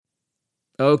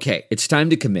Okay, it's time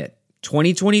to commit.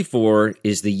 2024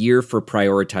 is the year for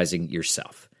prioritizing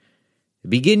yourself.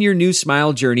 Begin your new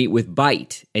smile journey with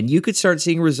Byte, and you could start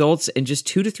seeing results in just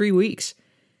 2 to 3 weeks.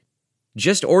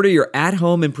 Just order your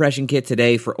at-home impression kit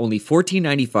today for only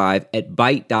 $14.95 at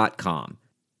Byte.com.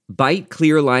 Byte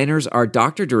clear aligners are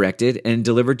doctor-directed and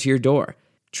delivered to your door.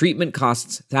 Treatment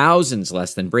costs thousands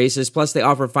less than braces, plus they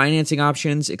offer financing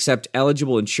options, accept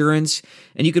eligible insurance,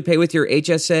 and you could pay with your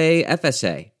HSA,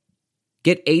 FSA.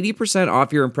 Get 80%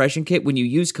 off your impression kit when you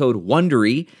use code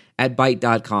WONDERY at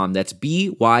Byte.com. That's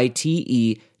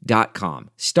BYTE.com.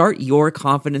 Start your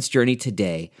confidence journey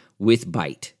today with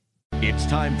Byte. It's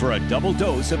time for a double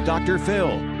dose of Dr.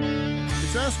 Phil.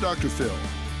 It's Ask Dr. Phil.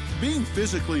 Being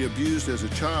physically abused as a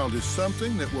child is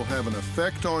something that will have an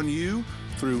effect on you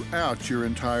throughout your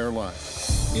entire life.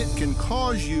 It can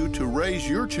cause you to raise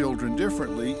your children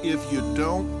differently if you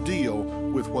don't deal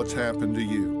with what's happened to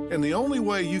you. And the only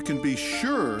way you can be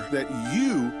sure that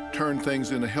you turn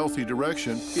things in a healthy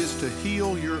direction is to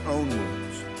heal your own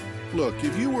wounds. Look,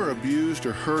 if you were abused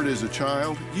or hurt as a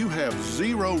child, you have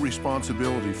zero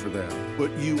responsibility for that.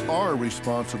 But you are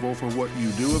responsible for what you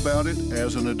do about it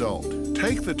as an adult.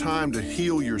 Take the time to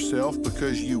heal yourself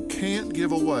because you can't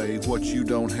give away what you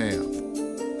don't have.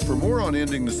 For more on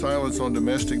ending the silence on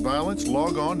domestic violence,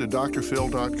 log on to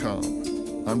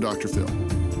drphil.com. I'm Dr. Phil.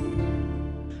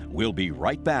 We'll be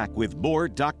right back with more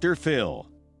Dr. Phil.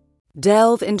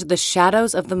 Delve into the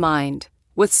shadows of the mind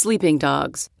with Sleeping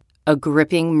Dogs, a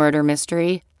gripping murder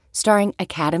mystery starring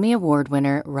Academy Award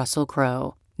winner Russell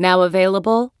Crowe. Now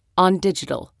available on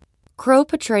digital. Crowe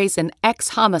portrays an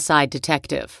ex-homicide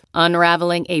detective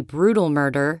unraveling a brutal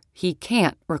murder he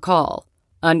can't recall.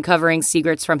 Uncovering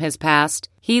secrets from his past,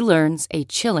 he learns a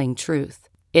chilling truth.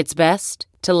 It's best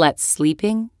to let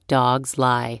sleeping dogs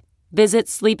lie. Visit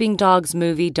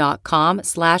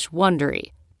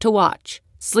sleepingdogsmovie.com/Wondery to watch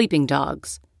Sleeping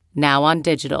Dogs, now on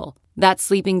digital. That's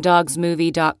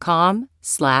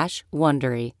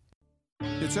sleepingdogsmovie.com/Wondery.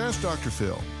 It's Ask Dr.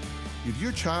 Phil. If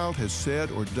your child has said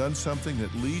or done something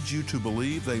that leads you to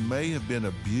believe they may have been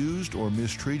abused or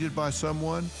mistreated by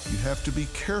someone, you have to be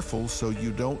careful so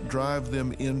you don't drive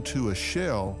them into a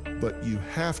shell, but you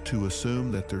have to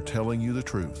assume that they're telling you the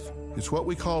truth. It's what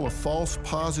we call a false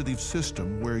positive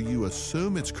system, where you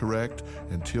assume it's correct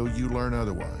until you learn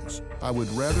otherwise. I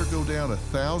would rather go down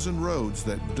 1,000 roads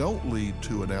that don't lead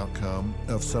to an outcome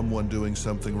of someone doing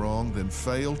something wrong than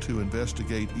fail to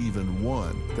investigate even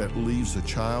one that leaves a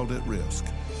child at risk.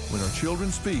 When our children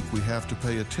speak, we have to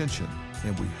pay attention,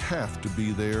 and we have to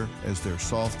be there as their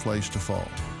soft place to fall.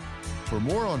 For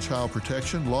more on child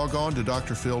protection, log on to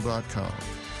drphil.com.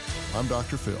 I'm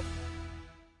Dr. Phil.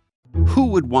 Who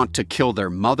would want to kill their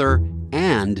mother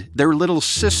and their little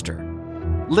sister?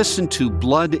 Listen to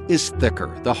Blood is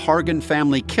Thicker, the Hargan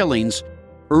Family Killings,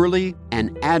 early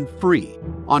and ad-free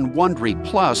on Wondery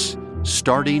Plus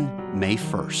starting May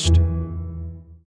 1st.